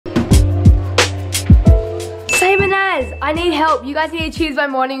I need help. You guys need to choose my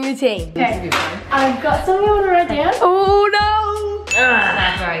morning routine. Okay. I've got something I want to write down. Oh no!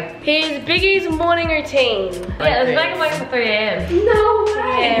 That's right. Here's Biggy's morning routine. Yeah, let's make it like for 3 a.m. No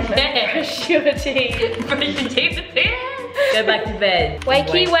way! Yeah. Brush your teeth. Brush your teeth at 3 a.m. Go back to bed.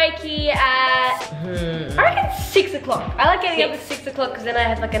 Wakey at, I reckon 6 o'clock. I like getting up at 6 o'clock because then I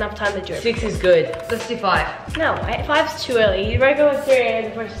have like enough time to drink. 6 is good. Let's do 5. No, 5's too early. You wake up at 3 a.m.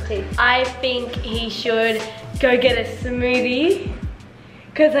 to brush his teeth. I think he should go get a smoothie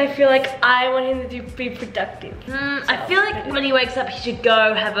because I feel like I want him to be productive. I feel like when he wakes up, he should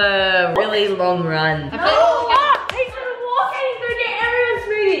go have a really long run. He's gonna walk and he's gonna get everyone's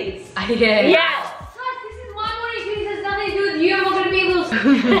smoothies. Yeah. Yes. This is my morning routine. This has nothing to do with you. I'm not gonna be able to.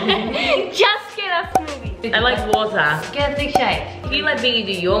 Just get a smoothie. I like water. Get a thick shake. If you let Biggy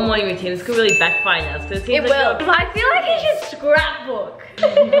do your morning routine, this could really backfire us. It It will. I feel like he should scrapbook.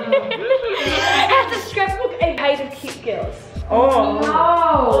 Have to scrapbook a page of cute girls. Oh.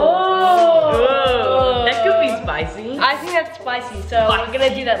 Oh. That could be spicy. I think that's spicy, so we're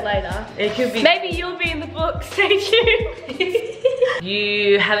gonna do that later. It could be. Maybe you'll be in the book. Stay tuned.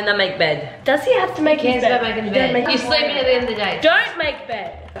 You haven't done make bed. Does he have to make his bed? Making the bed. You're sleeping at the end of the day. Don't make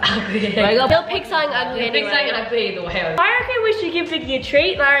bed. Wake up. He'll pick something ugly Big anyway. thing ugly either way. I reckon we should give Biggy a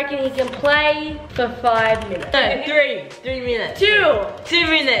treat, and I reckon he can play for 5 minutes. No, 3 minutes. 2. 2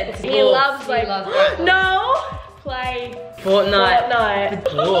 minutes. He loves like, loves no, play Fortnite.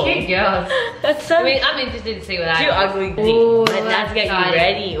 Cute girls. That's so. I'm interested to see what Too that ugly. Ooh, Let's that's get you exciting.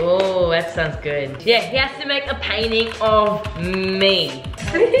 ready. Oh, that sounds good. Yeah, he has to make a painting of me.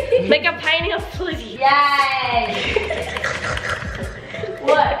 Make a painting of Flizzy. Yay!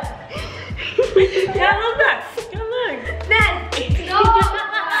 What? Come on back. Come on.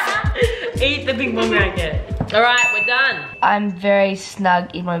 Eat the ping pong racket. All right, we're done. I'm very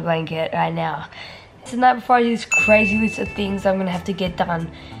snug in my blanket right now. It's the night before I do this crazy list of things I'm gonna have to get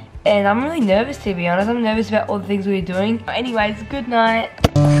done. And I'm really nervous, to be honest. I'm nervous about all the things we're doing. Anyways, good night.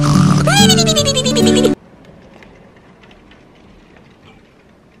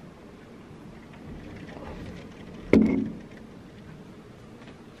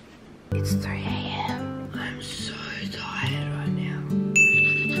 It's 3 a.m. I'm so tired right now.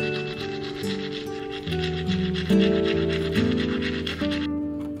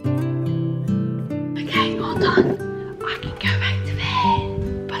 Okay, all done. I can go back to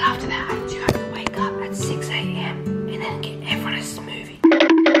bed. But after that, I do have to wake up at 6 a.m. and then get everyone a smoothie.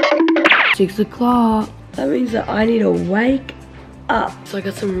 6 o'clock. That means that I need to wake up. So I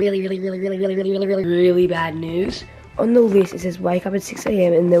got some really bad news. On the list, it says wake up at 6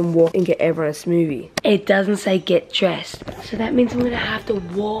 a.m. and then walk and get everyone a smoothie. It doesn't say get dressed. So that means I'm gonna have to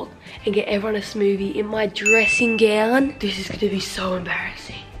walk and get everyone a smoothie in my dressing gown. This is gonna be so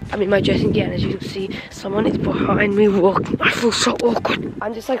embarrassing. I'm in my dressing gown, as you can see. Someone is behind me walking. I feel so awkward.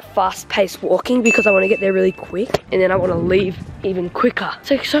 I'm just like fast-paced walking because I want to get there really quick and then I want to leave even quicker. It's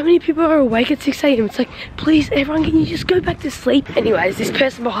like so many people are awake at 6 a.m. It's like, please, everyone, can you just go back to sleep? Anyways, this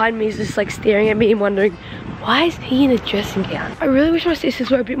person behind me is just like staring at me and wondering, why is he in a dressing gown? I really wish my sisters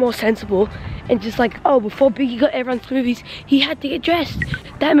were a bit more sensible and just like, oh, before Biggy got everyone's smoothies, he had to get dressed.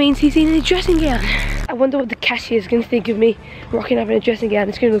 That means he's in a dressing gown. I wonder what the cashier is gonna think of me rocking up in a dressing gown.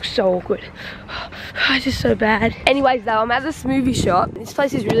 It's gonna look so awkward. It's just so bad. Anyways though, I'm at the smoothie shop. This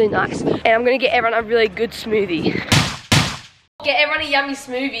place is really nice. And I'm gonna get everyone a really good smoothie. Get everyone a yummy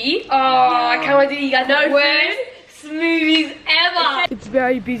smoothie. Oh, I can't wait to eat you guys. No worst smoothies ever. It's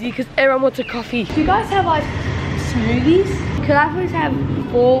very busy because everyone wants a coffee. Do you guys have like smoothies? Could I please have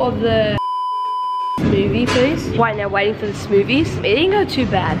 4 of the smoothie, please? Right now, waiting for the smoothies. It didn't go too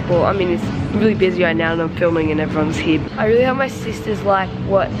bad, but I mean, it's really busy right now and I'm filming and everyone's here. I really hope my sisters like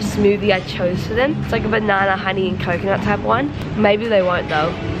what smoothie I chose for them. It's like a banana, honey, and coconut type one. Maybe they won't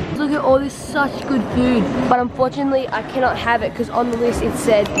though. Look at all this such good food, but unfortunately I cannot have it because on the list it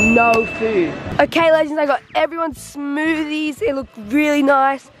said no food. Okay legends, I got everyone's smoothies. They look really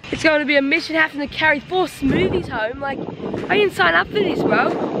nice. It's going to be a mission having to carry 4 smoothies home. Like, I didn't sign up for this, bro.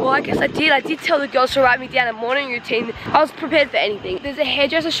 Well, I guess I did. I did tell the girls to write me down a morning routine. I was prepared for anything. There's a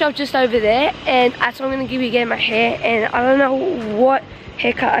hairdresser shop just over there and that's what I'm going to give you again, my hair. And I don't know what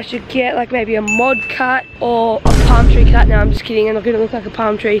haircut I should get, like maybe a mod cut or a palm tree cut. No, I'm just kidding, I'm not gonna look like a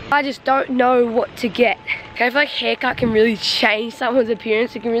palm tree. I just don't know what to get. Okay, I feel like haircut can really change someone's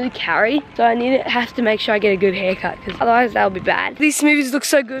appearance. It can really carry. So I have to make sure I get a good haircut because otherwise that'll be bad. These smoothies look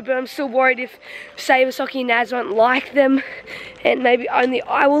so good, but I'm still worried if Saber, Socky and Naz won't like them and maybe only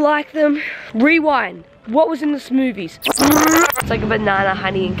I will like them. Rewind. what was in the smoothies. It's like a banana,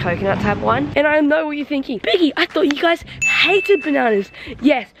 honey, and coconut type one. And I know what you're thinking. Biggy, I thought you guys hated bananas.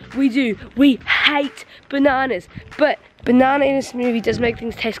 Yes, we do. We hate bananas. But banana in a smoothie does make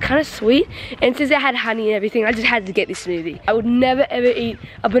things taste kind of sweet. And since it had honey and everything, I just had to get this smoothie. I would never ever eat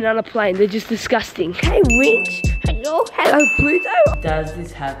a banana plain. They're just disgusting. Hey, Winch. Hello, hello, Pluto. Does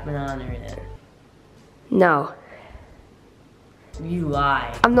this have banana in it? No. You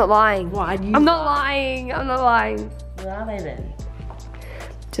lie. I'm not lying. Why do you I'm not lying. I'm not lying. What are they then?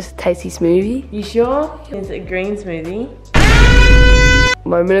 Just a tasty smoothie. You sure? It's a green smoothie.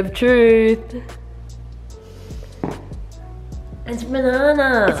 Moment of truth. It's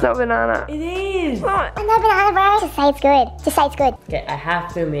banana. It's not banana. It is. What? No banana, bro. Just say it's good. Just say it's good. Okay, I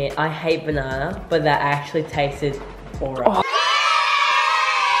have to admit, I hate banana, but that actually tasted alright. Oh.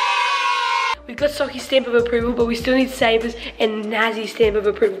 We've got Soki's stamp of approval, but we still need Saber's and Nazi's stamp of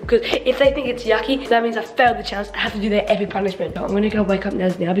approval, because if they think it's yucky, that means I failed the challenge. I have to do their epic punishment. So I'm gonna go wake up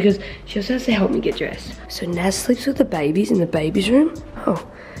Naz now because she also has to help me get dressed. So Naz sleeps with the babies in the baby's room. Oh,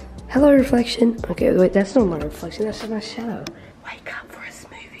 hello reflection. Okay, wait, that's not my reflection, that's just my shadow. Wake up for a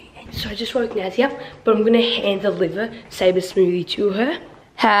smoothie. So I just woke Nazi up, but I'm gonna hand deliver Saber's smoothie to her.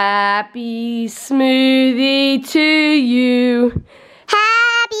 Happy smoothie to you.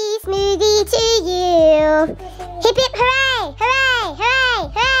 Happy smoothie to you. Hip hip hooray! Hooray! Hooray!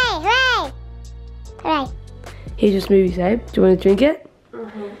 Hooray! Hooray! Hooray! Here's your smoothie, Sabe. Do you want to drink it?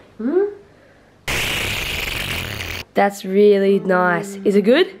 That's really nice. Is it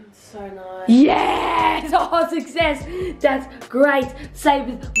good? So nice. Yes! Oh, success! That's great.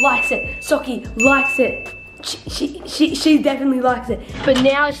 Saber likes it. Soki likes it. She definitely likes it. But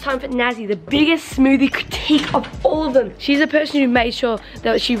now it's time for Nazi, the biggest smoothie critique of all of them. She's the person who made sure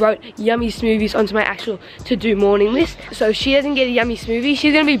that she wrote yummy smoothies onto my actual to-do morning list. So if she doesn't get a yummy smoothie,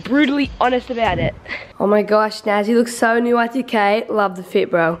 she's gonna be brutally honest about it. Oh my gosh, Nazi looks so new Y2K. Love the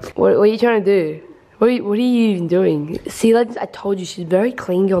fit, bro. What are you trying to do? What are you even doing? See, like I told you, she's very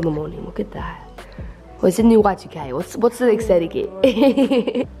clean girl in the morning. Look at that. What's the new Y2K? What's the aesthetic here?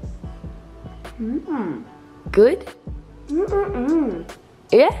 Good?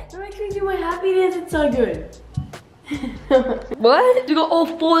 Yeah? That makes me do my happiness, it's so good. What? You got all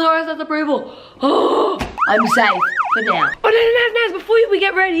 4 Norris of approval. Oh, I'm safe for now. Oh, no, before we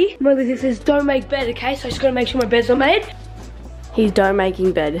get ready. My list says don't make bed, okay? So I just gotta make sure my bed's not made. He's don't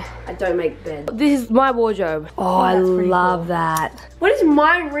making bed. I don't make bed. This is my wardrobe. Oh, I love that. What is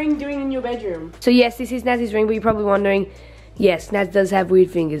my ring doing in your bedroom? So yes, this is Naz's ring, but you're probably wondering, yes, Naz does have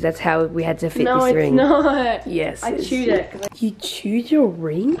weird fingers. That's how we had to fit this ring. No, it's not. Yes. I chewed it. You chewed your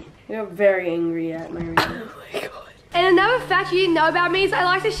ring? I got very angry at my ring. Oh my god. And another fact you didn't know about me is I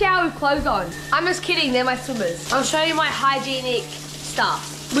like to shower with clothes on. I'm just kidding, they're my swimmers. I'll show you my hygienic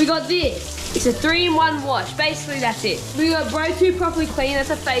stuff. We got this. It's a 3-in-1 wash. Basically, that's it. We got Bro 2 Properly Clean.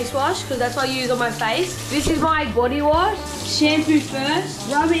 That's a face wash, because that's what I use on my face. This is my body wash. Shampoo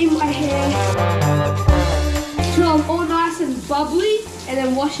first. Rub it in my hair. Till I'm all nice and bubbly, and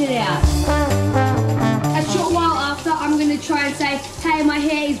then wash it out. A short while after, I'm going to try and say, hey, my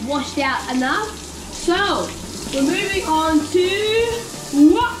hair is washed out enough. So, we're moving on to,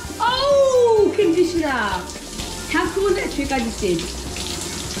 what? Oh, conditioner. How cool was that trick I just did?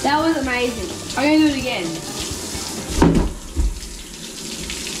 That was amazing. I'm going to do it again.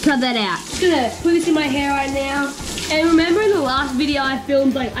 Cut that out. Just going to put this in my hair right now. And remember in the last video I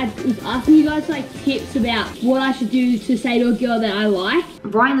filmed, like I was asking you guys like tips about what I should do to say to a girl that I like.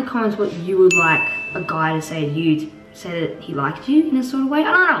 Write in the comments what you would like a guy to say to you, to say that he liked you in a sort of way. I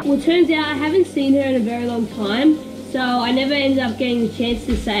don't know. Well, it turns out I haven't seen her in a very long time, so I never ended up getting the chance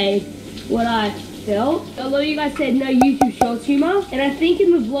to say what I felt. A lot of you guys said no YouTube shorts humor, and I think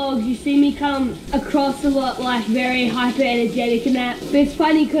in the vlogs you see me come across a lot like very hyper energetic and that. But it's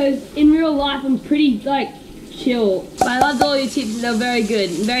funny because in real life I'm pretty like chill. But I loved all your tips and they were very good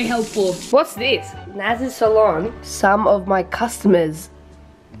and very helpful. What's this? Naz's salon. Some of my customers.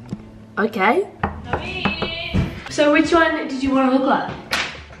 Okay. So which one did you want to look like?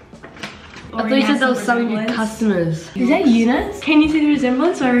 I thought you said that was some of your customers. Is that you, Naz? Can you see the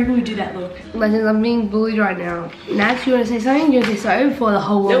resemblance? I reckon we do that look. Legends, I'm being bullied right now. Naz, you want to say something? You want to say so before the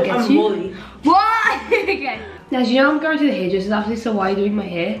whole world gets you? Bullied. What? Okay. Naz, you know I'm going to the hairdressers after this, so why are you doing my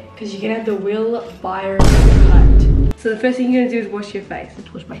hair? Because you're going to have the Will Byron cut. So the first thing you're going to do is wash your face.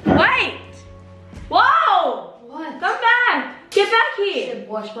 Let's wash my face. Wait! Whoa! What? Come back! Get back here!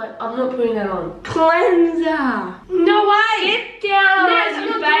 Wash my... I'm not putting that on. Cleanser! No way! Sit down! Naz, I'm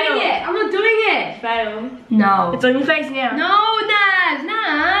not doing it! I'm not doing it! Fail. No. It's on your face now. No, Naz!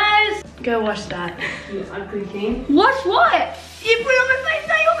 Naz! Go wash that. You ugly thing. Wash what? You put it on my face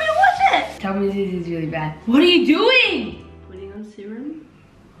now, you want me to wash it? Tell me this is really bad. What are you doing? Putting on serum?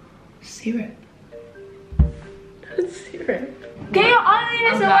 Syrup. Syrup. Get your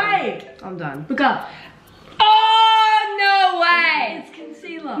ugliness away! I'm done. Look up. Oh, no way! It's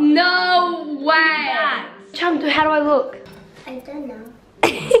concealer. No way! Chum, how do I look? I don't know.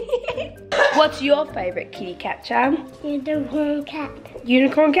 What's your favourite kitty cat, Chum? Unicorn cat.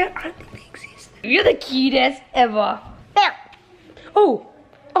 Unicorn cat? I don't think they exist. You're the cutest ever. Now. Oh,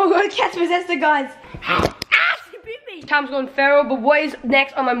 God, cat's possessed the guys. She bit me. Chum's gone feral, but what is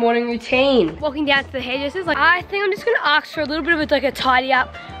next on my morning routine? Walking down to the hairdressers, like I think I'm just gonna ask for a little bit of a tidy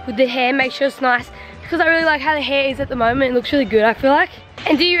up with the hair, make sure it's nice. Because I really like how the hair is at the moment. It looks really good, I feel like.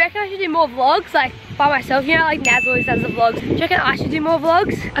 And do you reckon I should do more vlogs, like by myself? You know, like Naz always does the vlogs. Do you reckon I should do more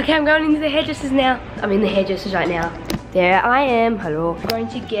vlogs? Okay, I'm going into the hairdressers now. I'm in the hairdressers right now. There I am, hello. I'm going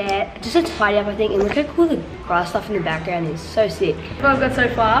to get just a tidy up, I think, and look how cool the grass stuff in the background is. So sick. What I've got so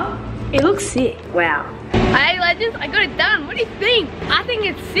far, it looks sick. Wow. Hey legends, I got it done. What do you think? I think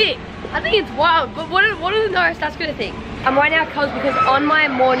it's sick. I think it's wild, but what are the Norris stats gonna think? I'm right now cold because on my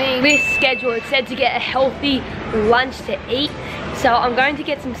morning list schedule it said to get a healthy lunch to eat. So I'm going to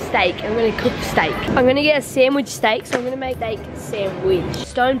get some steak. I'm gonna cook steak. I'm gonna get a sandwich steak, so I'm gonna make steak sandwich.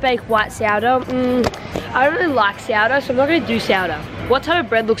 Stone baked white sourdough. I don't really like sourdough, so I'm not gonna do sourdough. What type of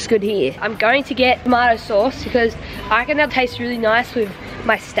bread looks good here? I'm going to get tomato sauce because I reckon that'll taste really nice with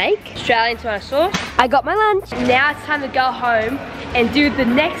my steak. Australian tomato sauce. I got my lunch. Now it's time to go home and do the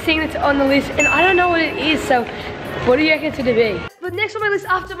next thing that's on the list, and I don't know what it is, so what do you reckon it's gonna be? The next on my list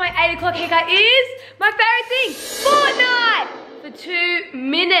after my 8 o'clock haircut is my favorite thing, Fortnite! For 2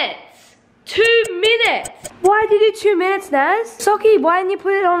 minutes. 2 minutes. Why did you do 2 minutes, Naz? Socky, why didn't you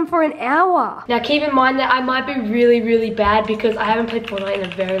put it on for an hour? Now keep in mind that I might be really, really bad because I haven't played Fortnite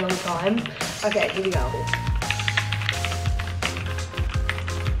in a very long time. Okay, here we go.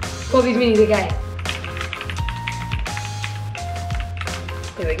 4 these minis, okay.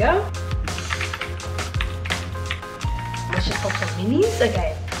 There we go. Let's just pop some minis,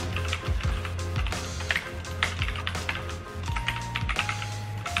 okay.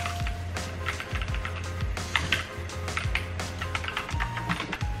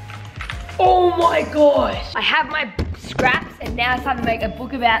 Oh my gosh! I have my scraps and now it's time to make a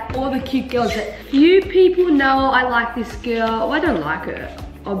book about all the cute girls that few people know. I like this girl. Well, I don't like her,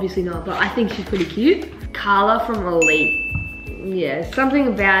 obviously not, but I think she's pretty cute. Carla from Elite. Yeah, something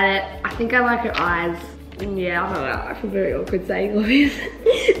about it. I think I like her eyes. Yeah, I don't know. I feel very awkward saying all this.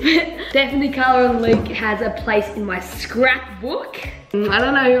 But definitely Carla from Elite has a place in my scrapbook. I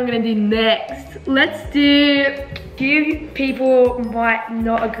don't know who I'm gonna do next. Let's do... Few people might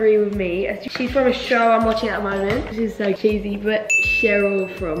not agree with me. She's from a show I'm watching at the moment. This is so cheesy, but Cheryl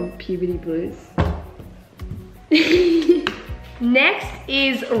from Puberty Blues. Next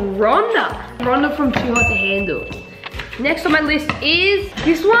is Rhonda. Rhonda from Too Hot to Handle. Next on my list is,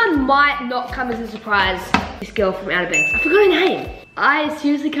 this one might not come as a surprise. This girl from Outer Banks. I forgot her name. I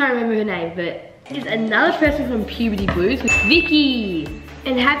seriously can't remember her name, but it's another person from Puberty Blues, Vicky.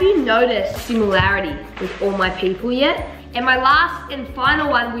 And have you noticed similarity with all my people yet? And my last and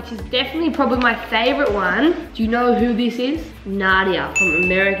final one, which is definitely probably my favorite one, do you know who this is? Nadia from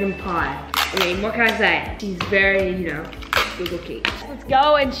American Pie. I mean, what can I say? She's very, you know, good looking. Let's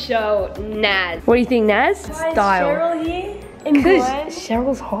go and show Naz. What do you think, Naz? Why Style. is Cheryl here? Because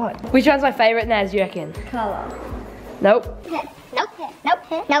Cheryl's hot. Which one's my favorite, Naz, do you reckon? Colour. Nope. Nope, nope,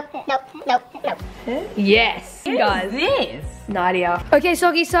 nope, nope, nope, nope. Yes. Guys. This? Nadia. Okay,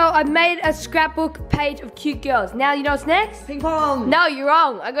 Socky, so I made a scrapbook page of cute girls. Now you know what's next? Ping pong. No, you're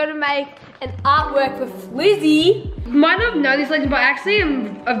wrong. I gotta make an artwork for Flizzy. You might not know this legend, but actually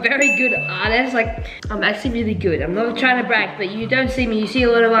I'm a very good artist. Like, I'm actually really good. I'm not trying to brag, but you don't see me. You see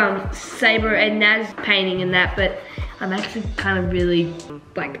a lot of Saber and Naz painting and that, but I'm actually kind of really,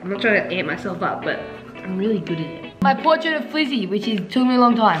 like, I'm not trying to amp myself up, but I'm really good at it. My portrait of Flizzy, which took me a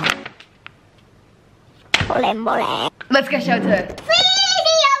long time. Let's go show it to her.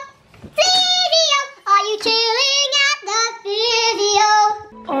 Physio, physio, are you chilling at the physio?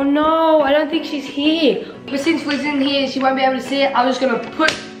 Oh no, I don't think she's here. But since Flizzy's in here, she won't be able to see it. I was gonna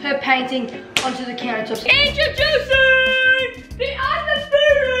put her painting onto the countertop. Introducing the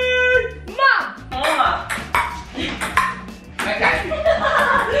undisputed Mom. Mama. Okay.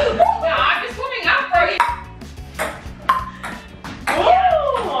 No, I'm just warming up for you.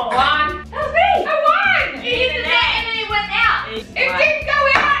 Oh, one. That was me. I won. You hit the net and then it went out. It didn't go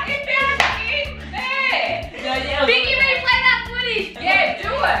out. It bounced in there. Biggy, replay that footage. Yeah, do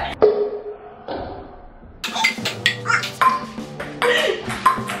it.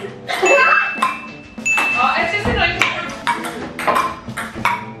 Oh, it's just annoying.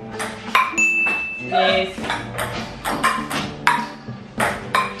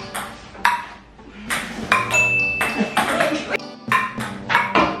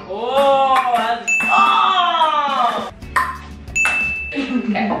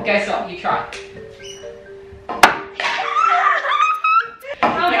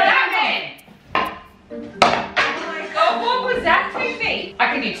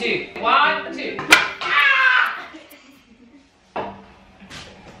 me two. 1, 2.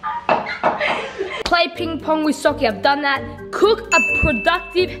 Play ping pong with Socky. I've done that. Cook a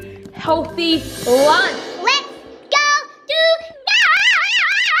productive, healthy lunch. Let's go do that.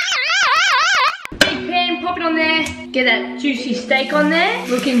 Big pan, pop it on there. Get that juicy steak on there.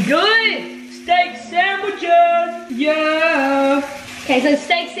 Looking good. Steak sandwiches. Yeah. Okay, so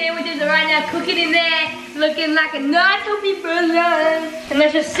steak sandwiches are right now cooking in there. Looking like a nice healthy lunch. And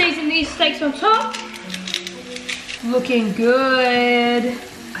let's just season these steaks on top. Looking good.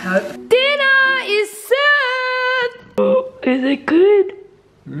 I hope. Dinner is served. Oh, is it good?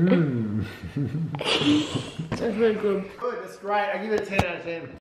 Mmm. It's really good. Good, that's great. I give it a 10 out of 10.